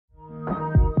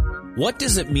What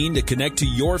does it mean to connect to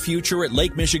your future at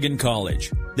Lake Michigan College?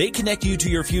 They connect you to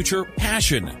your future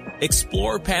passion.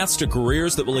 Explore paths to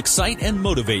careers that will excite and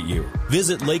motivate you.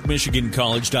 Visit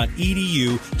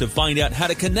lakemichigancollege.edu to find out how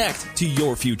to connect to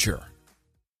your future.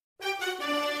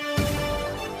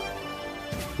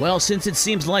 Well, since it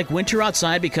seems like winter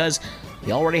outside because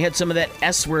we already had some of that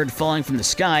S word falling from the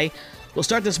sky, we'll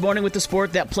start this morning with the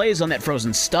sport that plays on that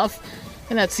frozen stuff,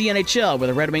 and that's the NHL, where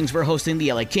the Red Wings were hosting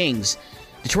the LA Kings.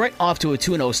 Detroit off to a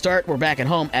 2-0 start. We're back at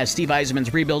home as Steve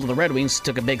Yzerman's rebuild of the Red Wings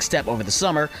took a big step over the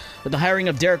summer with the hiring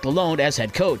of Derek Lalonde as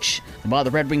head coach. And while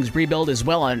the Red Wings rebuild is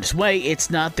well on its way,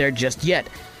 it's not there just yet,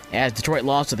 as Detroit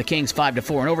lost to the Kings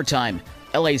 5-4 in overtime.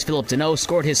 LA's Phillip Danault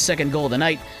scored his second goal of the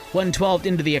night, 1-12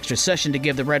 into the extra session to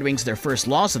give the Red Wings their first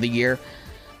loss of the year.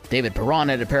 David Perron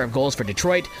had a pair of goals for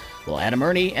Detroit, while Adam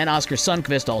Ernie and Oskar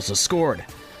Sundqvist also scored.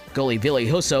 Goalie Ville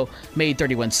Husso made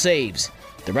 31 saves.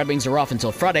 The Red Wings are off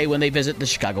until Friday when they visit the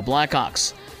Chicago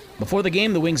Blackhawks. Before the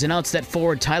game, the Wings announced that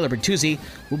forward Tyler Bertuzzi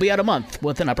will be out a month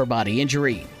with an upper body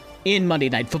injury. In Monday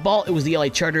Night Football, it was the LA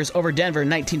Chargers over Denver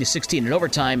 19-16 in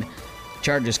overtime.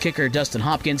 Chargers kicker Dustin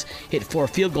Hopkins hit 4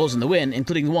 field goals in the win,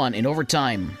 including 1 in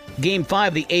overtime. Game 5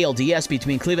 of the ALDS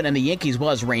between Cleveland and the Yankees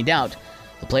was rained out.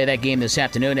 They'll play that game this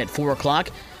afternoon at 4 o'clock.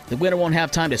 The winner won't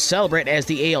have time to celebrate as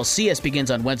the ALCS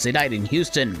begins on Wednesday night in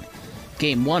Houston.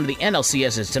 Game 1 of the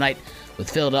NLCS is tonight, with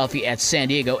Philadelphia at San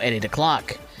Diego at 8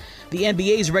 o'clock. The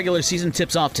NBA's regular season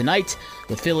tips off tonight,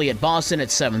 with Philly at Boston at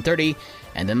 7:30,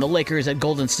 and then the Lakers at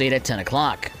Golden State at 10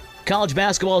 o'clock. College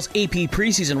basketball's AP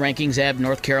preseason rankings have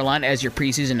North Carolina as your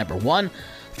preseason number 1,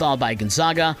 followed by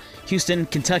Gonzaga, Houston,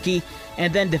 Kentucky,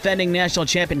 and then defending national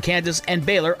champion Kansas and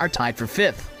Baylor are tied for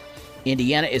 5th.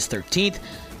 Indiana is 13th,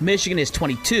 Michigan is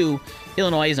 22,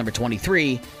 Illinois is number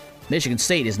 23, Michigan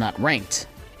State is not ranked.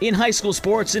 In high school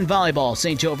sports, in volleyball,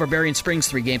 St. Joe over Berrien Springs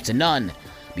 3-0.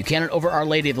 Buchanan over Our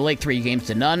Lady of the Lake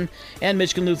 3-0, and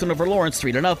Michigan Lutheran over Lawrence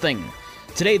 3-0.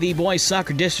 Today, the boys'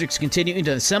 soccer districts continue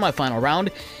into the semifinal round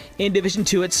in Division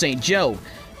II at St. Joe.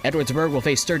 Edwardsburg will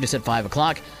face Sturgis at 5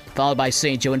 o'clock, followed by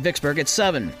St. Joe and Vicksburg at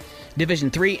 7.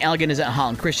 Division III, Allegan is at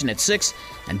Holland Christian at 6,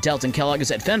 and Delton Kellogg is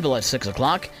at Fenville at 6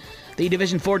 o'clock. The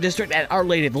Division IV district at Our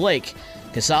Lady of the Lake.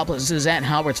 Cassopolis is at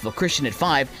Howardsville Christian at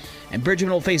 5, and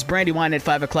Bridgman will face Brandywine at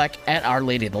 5 o'clock at Our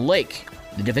Lady of the Lake.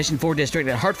 The Division IV district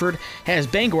at Hartford has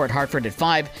Bangor at Hartford at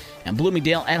 5, and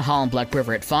Bloomingdale at Holland Black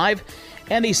River at 5.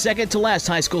 And the second-to-last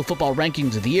high school football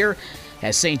rankings of the year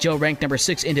has St. Joe ranked number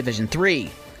 6 in Division III.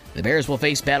 The Bears will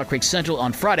face Battle Creek Central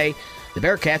on Friday. The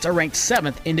Bearcats are ranked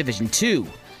 7th in Division II.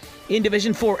 In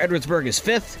Division IV, Edwardsburg is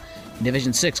 5th. In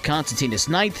Division VI, Constantine is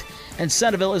 9th, and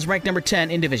Centerville is ranked number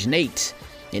 10 in Division VIII.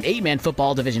 In 8-man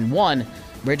football, Division I,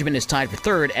 Bridgman is tied for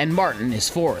 3rd, and Martin is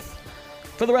 4th.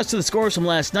 For the rest of the scores from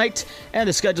last night and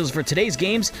the schedules for today's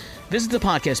games, visit the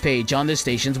podcast page on this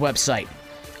station's website.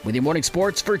 With your morning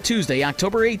sports for Tuesday,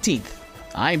 October 18th,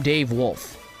 I'm Dave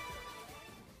Wolf.